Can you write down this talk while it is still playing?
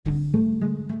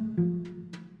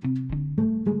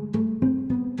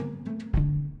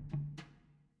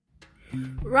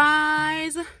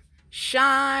Rise,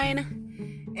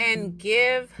 shine, and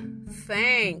give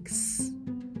thanks.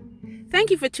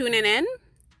 Thank you for tuning in.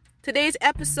 Today's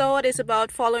episode is about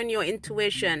following your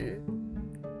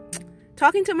intuition.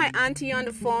 Talking to my auntie on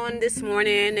the phone this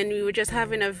morning, and we were just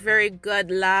having a very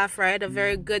good laugh, right? A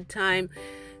very good time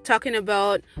talking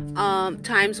about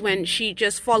times when she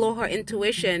just followed her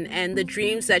intuition and the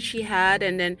dreams that she had,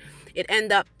 and then it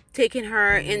ended up taking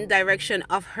her in direction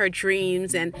of her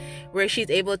dreams, and where she's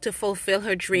able to fulfill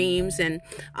her dreams, and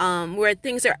where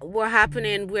things were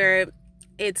happening where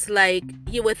it's like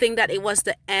you would think that it was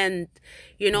the end,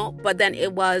 but then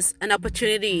it was an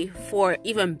opportunity for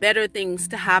even better things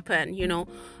to happen.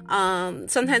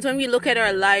 Sometimes when we look at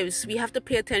our lives, we have to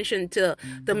pay attention to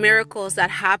the miracles that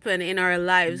happen in our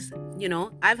lives.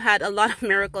 I've had a lot of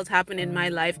miracles happen in my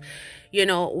life,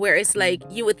 where it's like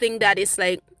you would think that it's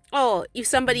like, oh, if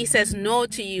somebody says no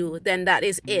to you, then that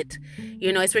is it,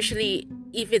 especially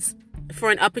if it's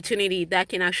for an opportunity that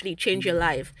can actually change your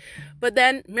life. But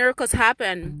then miracles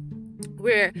happen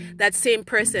where that same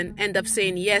person end up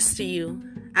saying yes to you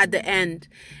at the end,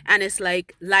 and it's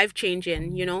like life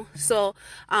changing, so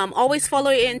always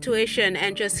follow your intuition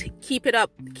and just keep it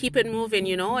up, keep it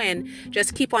moving, and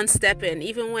just keep on stepping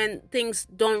even when things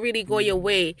don't really go your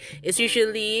way. It's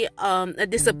usually a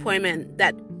disappointment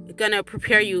that gonna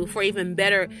prepare you for even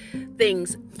better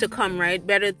things to come, right?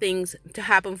 Better things to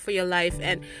happen for your life.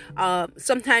 And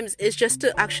sometimes it's just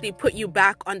to actually put you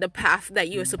back on the path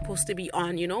that you're supposed to be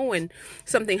on, when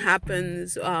something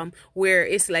happens where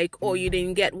it's like, oh, you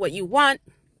didn't get what you want,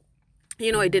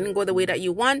 it didn't go the way that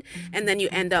you want, and then you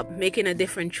end up making a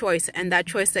different choice, and that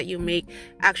choice that you make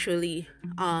actually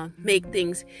make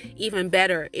things even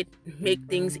better. It make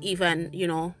things even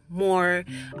more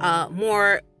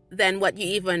than what you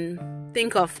even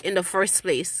think of in the first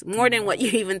place, more than what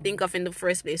you even think of in the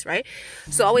first place, right?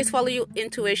 So always follow your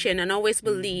intuition and always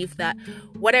believe that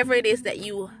whatever it is that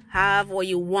you have or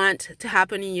you want to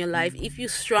happen in your life, if you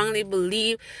strongly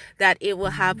believe that it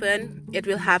will happen, it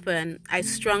will happen. I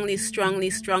strongly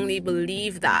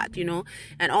believe that,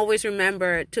 and always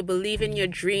remember to believe in your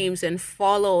dreams and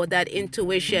follow that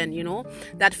intuition,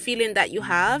 that feeling that you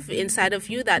have inside of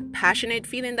you, that passionate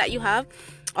feeling that you have.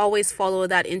 Always follow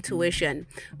that intuition.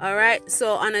 All right.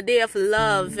 So on a day of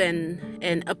love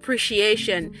and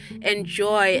appreciation,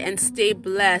 enjoy and stay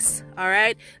blessed. All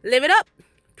right. Live it up.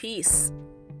 Peace.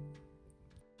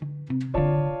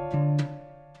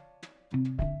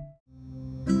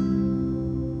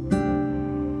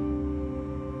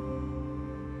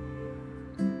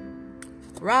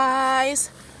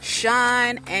 Rise,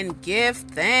 shine, and give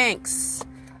thanks.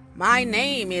 My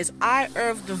name is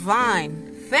Earth Divine.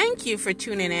 Thank you for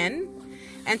tuning in.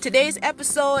 And today's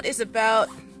episode is about,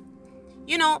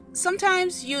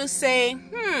 sometimes you say,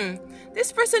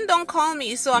 this person don't call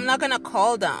me, so I'm not going to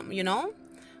call them,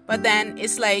 But then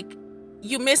it's like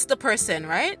you miss the person,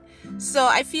 right? So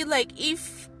I feel like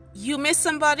if you miss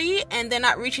somebody and they're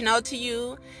not reaching out to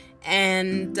you,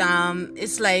 and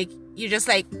it's like you're just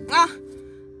like,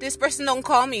 this person don't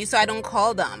call me, so I don't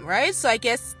call them, right? So I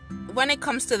guess when it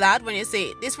comes to that, when you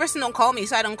say this person don't call me,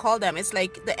 so I don't call them, it's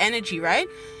like the energy, right?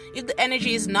 If the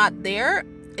energy is not there,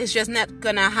 it's just not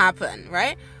gonna happen,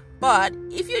 right? But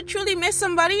if you truly miss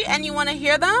somebody and you want to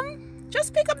hear them,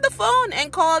 just pick up the phone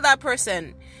and call that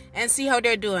person and see how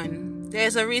they're doing.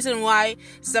 There's a reason why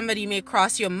somebody may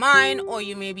cross your mind, or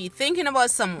you may be thinking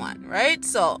about someone, right?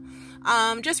 So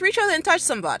just reach out and touch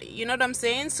somebody, you know what I'm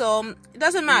saying? So it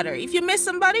doesn't matter if you miss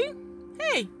somebody.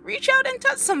 Hey, reach out and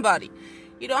touch somebody.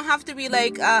 You don't have to be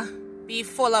like be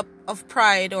full up of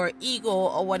pride or ego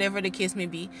or whatever the case may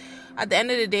be. At the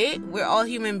end of the day, we're all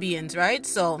human beings, right?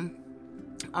 So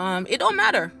it don't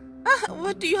matter.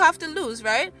 What do you have to lose,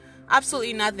 right?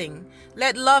 Absolutely nothing.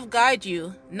 Let love guide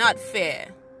you, not fear.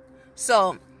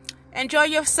 So enjoy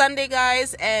your Sunday,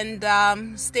 guys,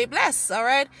 and stay blessed. All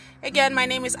right. Again, my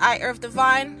name is Earth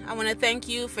Divine. I want to thank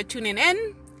you for tuning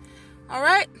in. All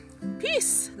right.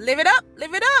 Peace. Live it up.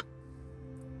 Live it up.